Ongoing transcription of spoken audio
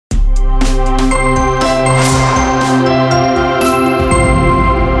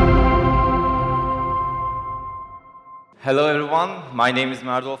my name is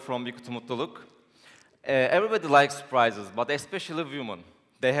Merdo from BikutuMutluluk. Mutluluk. Everybody likes surprises, but especially women.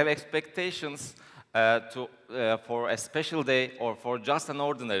 They have expectations for a special day or for just an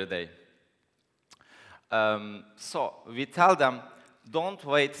ordinary day. So we tell them, don't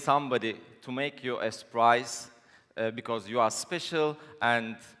wait somebody to make you a surprise because you are special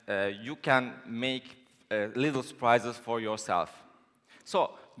and you can make little surprises for yourself.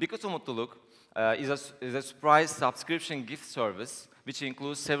 So Bi'kutu Mutluluk is a surprise subscription gift service which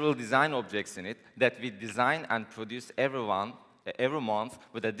includes several design objects in it that we design and produce every month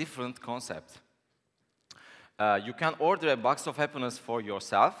with a different concept. You can order a box of happiness for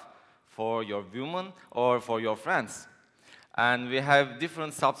yourself, for your woman, or for your friends. And we have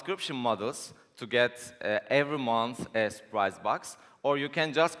different subscription models to get every month a surprise box, or you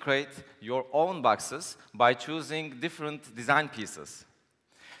can just create your own boxes by choosing different design pieces.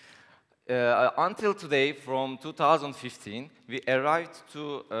 Until today, from 2015, we arrived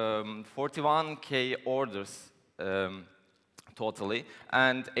to 41K orders totally,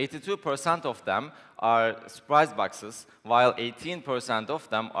 and 82% of them are surprise boxes, while 18% of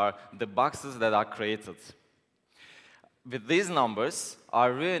them are the boxes that are created. With these numbers,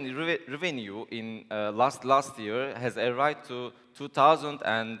 our revenue in last year has arrived to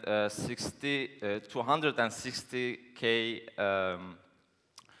 $260K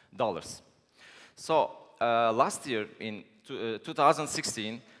dollars. So last year in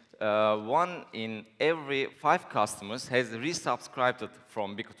 2016, 1 in every 5 customers has resubscribed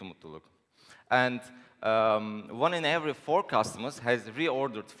from Bi'kutu Mutluluk, and 1 in every 4 customers has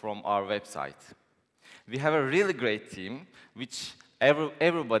reordered from our website. We have a really great team, which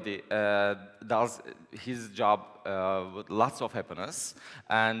everybody does his job with lots of happiness,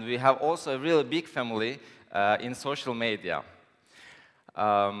 and we have also a really big family in social media.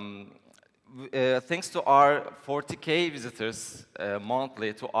 Thanks to our 40K visitors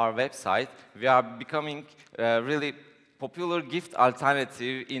monthly to our website, we are becoming a really popular gift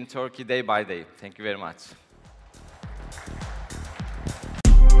alternative in Turkey day by day. Thank you very much.